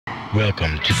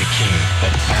Welcome to the King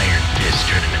of Iron Fist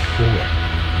Tournament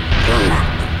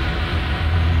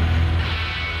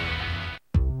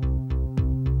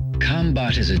 4.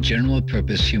 Combot is a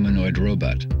general-purpose humanoid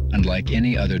robot, unlike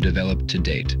any other developed to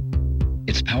date.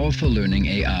 Its powerful learning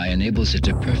AI enables it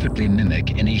to perfectly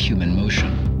mimic any human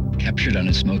motion, captured on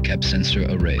its mocap sensor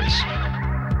arrays.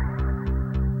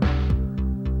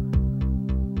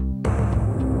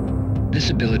 This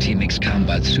ability makes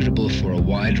Combot suitable for a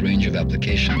wide range of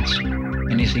applications,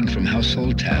 anything from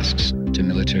household tasks to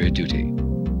military duty.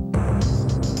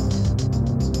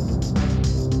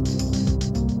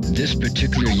 This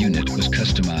particular unit was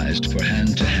customized for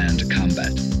hand-to-hand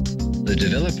combat. The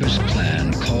developer's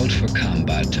plan called for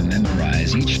Combot to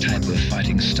memorize each type of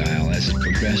fighting style as it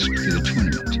progressed through the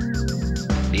tournament.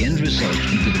 The end result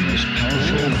would be the most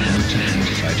powerful hand-to-hand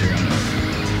fighter on Earth.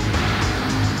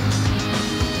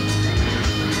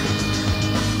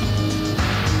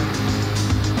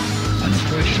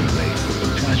 Unfortunately, the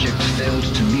project failed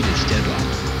to meet its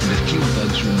deadline, and a few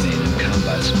bugs remain in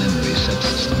Combot's memory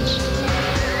subsystems.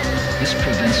 This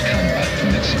prevents Combot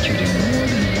from executing more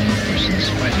than one person's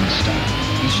fighting style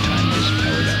each time it is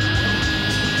powered up.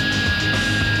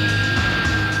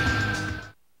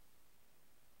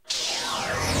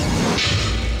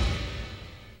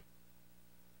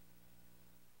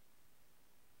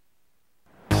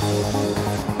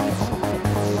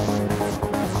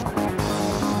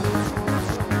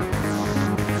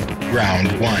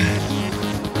 Round 1.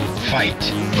 Fight.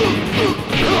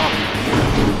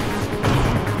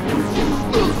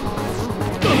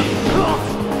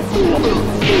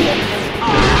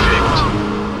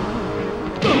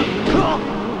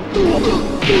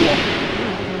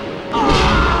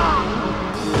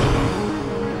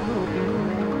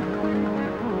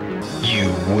 You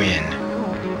win.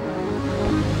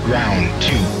 Round 2.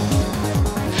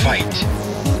 Fight.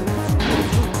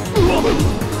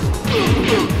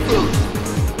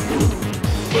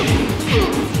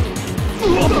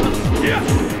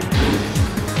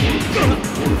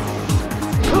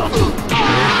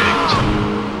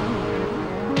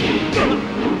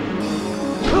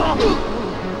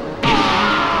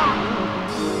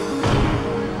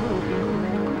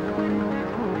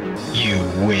 You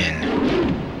win.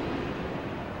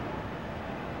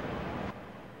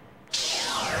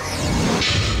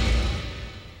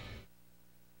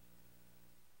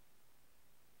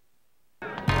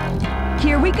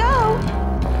 Here we go!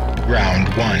 Round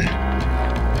 1.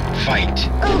 Fight.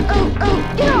 Oh,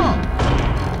 get on!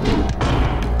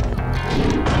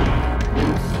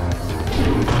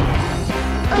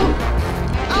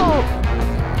 Oh,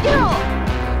 get on!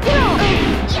 Get on!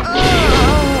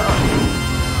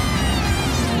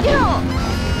 Get on!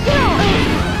 Get on!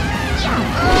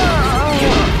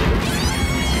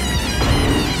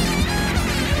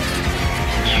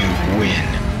 You win.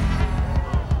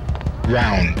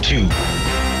 Round 2.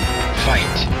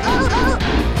 Fight.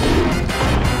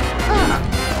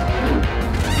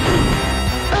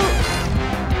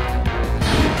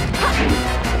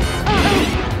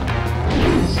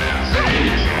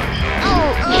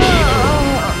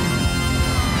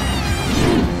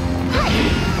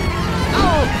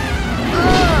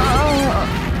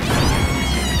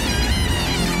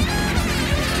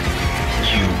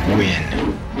 You win.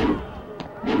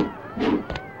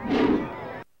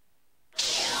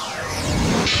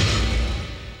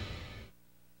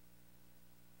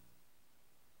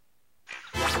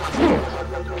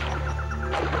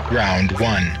 Round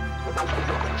 1.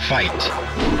 Fight.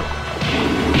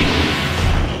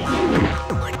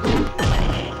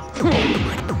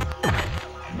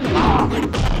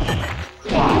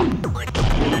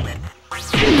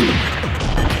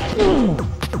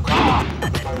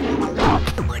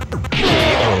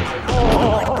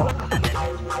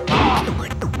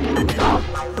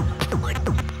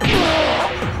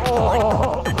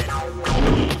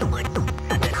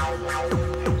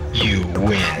 You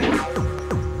win.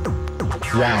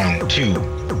 Round 2.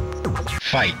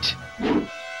 Fight.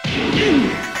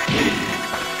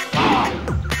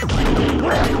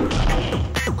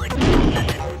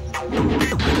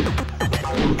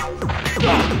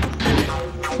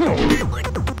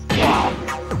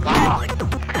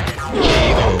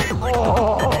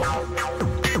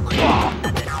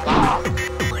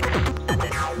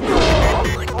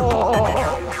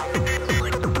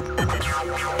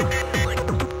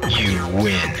 You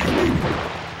win.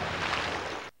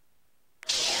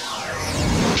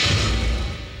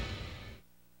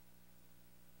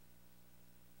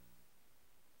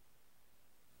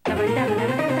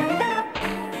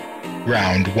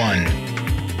 Round 1.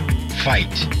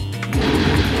 Fight.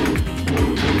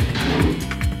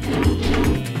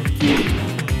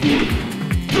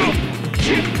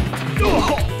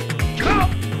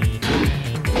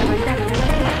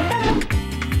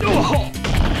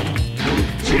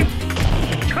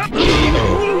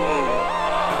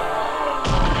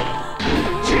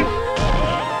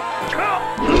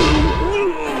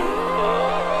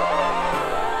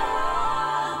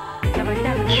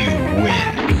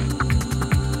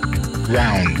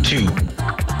 two.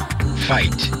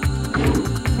 Fight.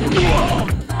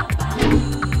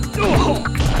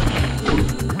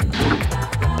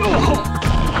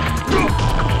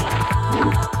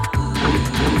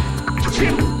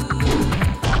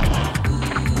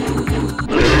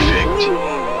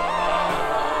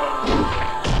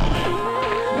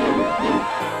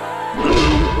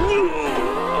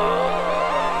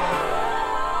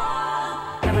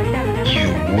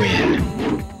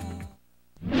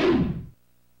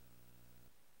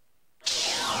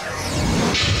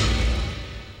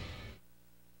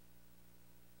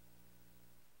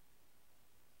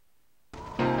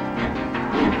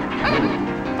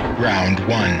 Round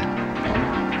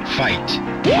one. Fight.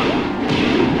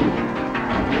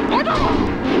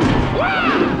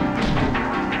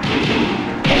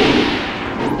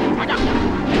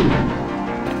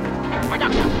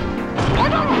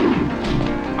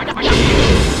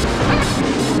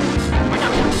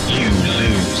 You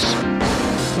lose.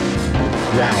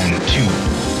 Round two.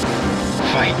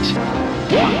 Fight.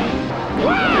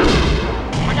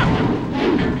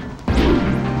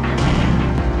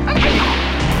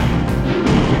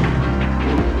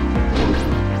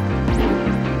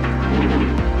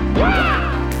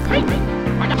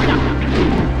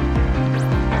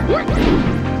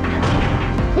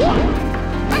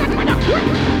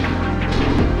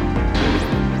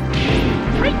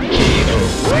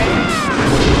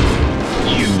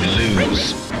 You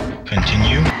lose.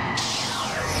 Continue.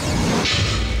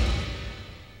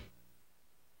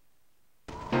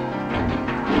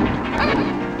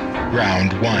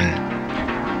 Round one.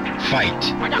 Fight.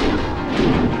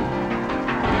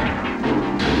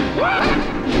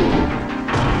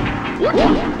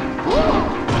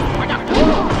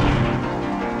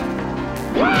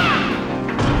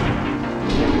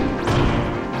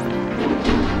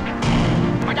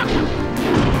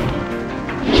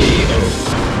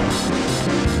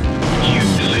 You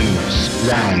lose.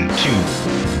 Round two.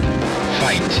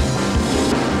 Fight.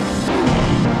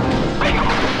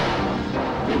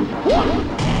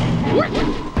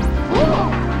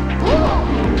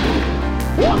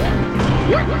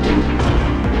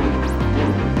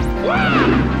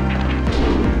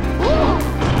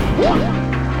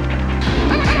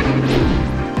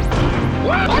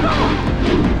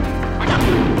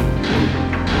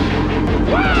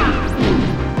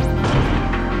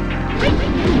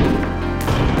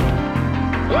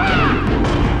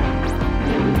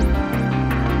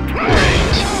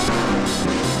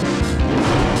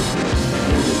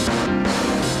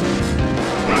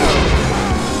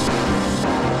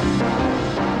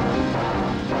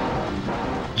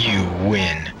 You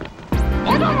win.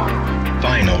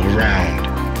 Final round.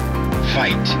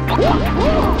 Fight.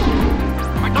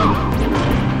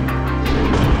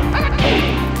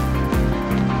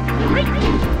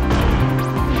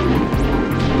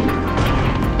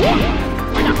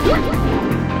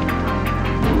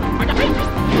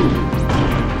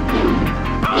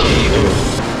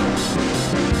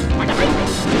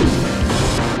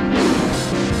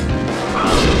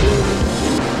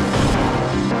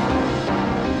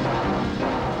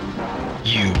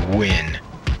 You win.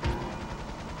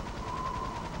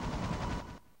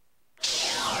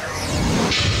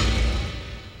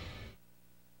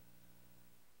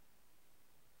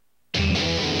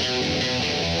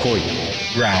 Koi.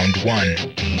 Round one.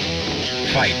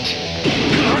 Fight.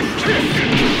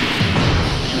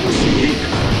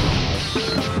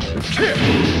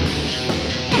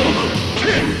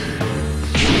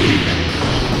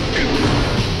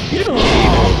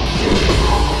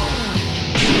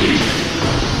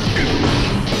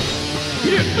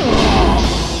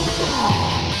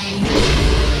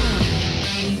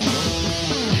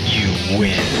 You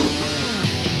win.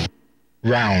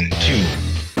 Round two.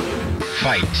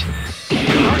 Fight.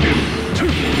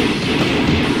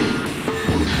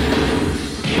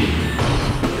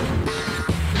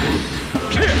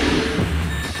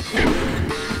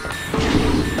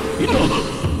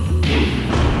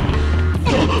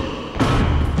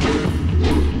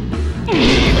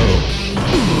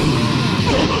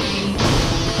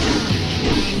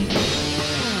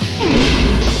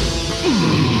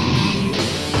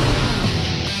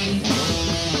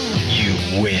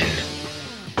 You win.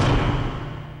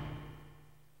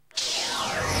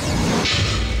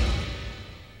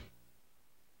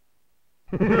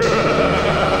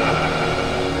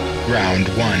 Round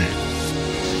one.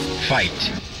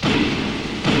 Fight.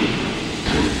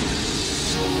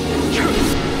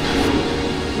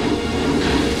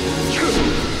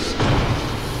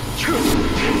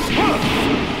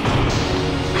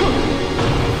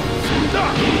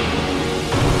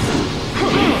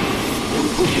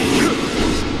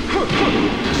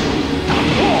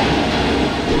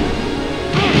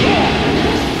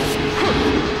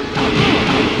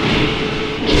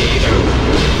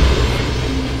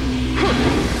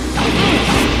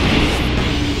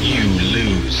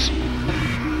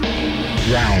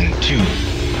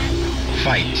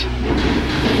 Fight.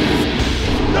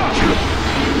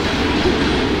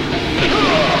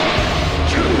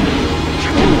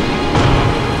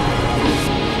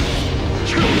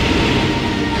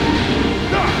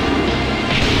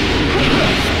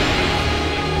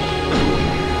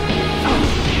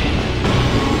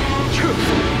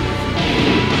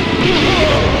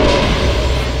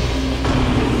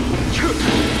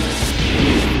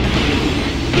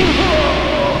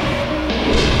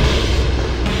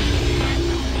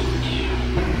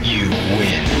 You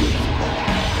win.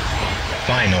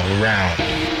 Final round.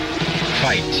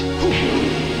 Fight.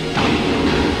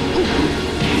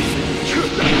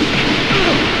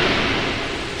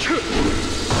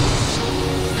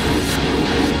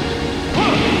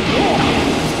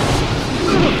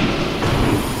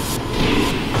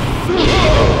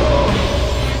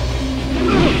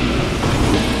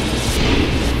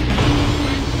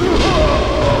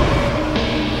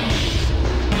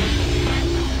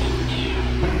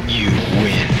 You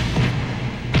win.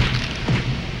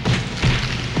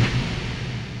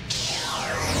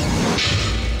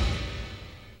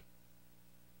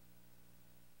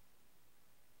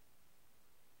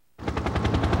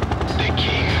 The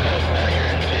King of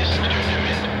Iron Fist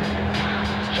Tournament.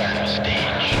 Final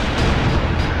stage.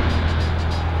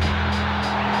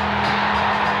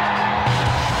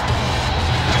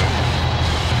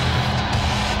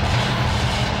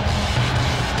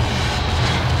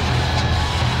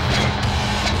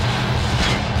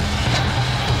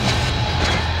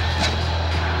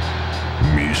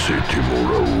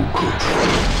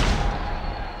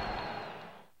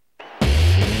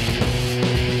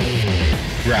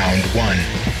 Round 1.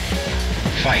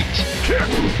 Fight.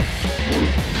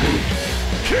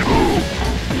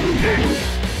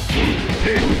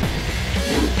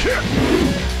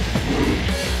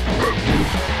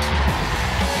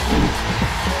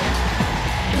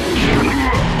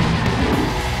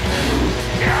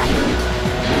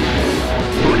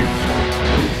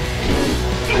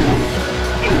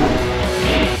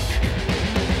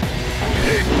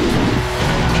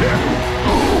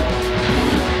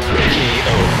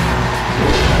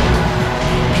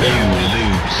 You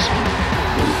lose.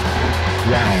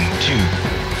 Round 2.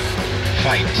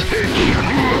 Fight.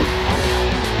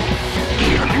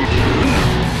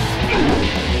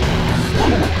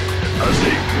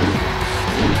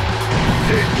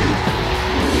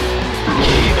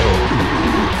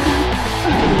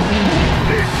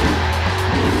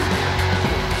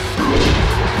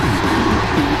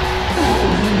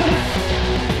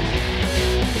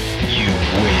 You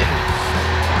win.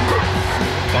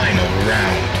 Final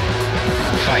round.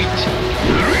 Fight.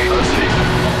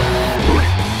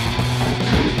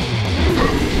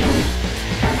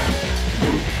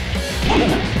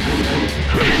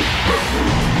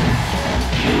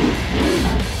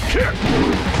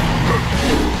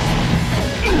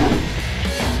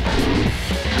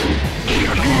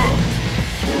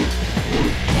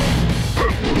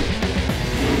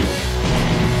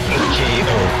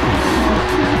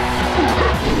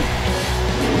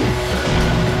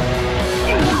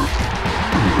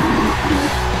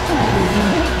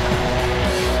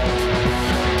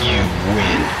 You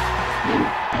win.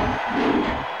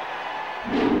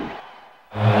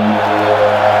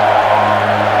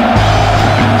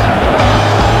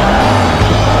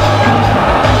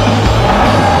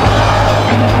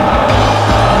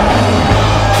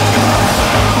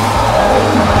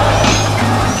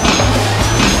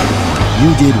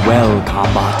 You did well,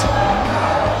 Combot.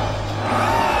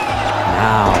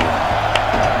 Now,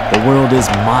 the world is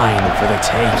mine for the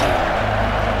taking.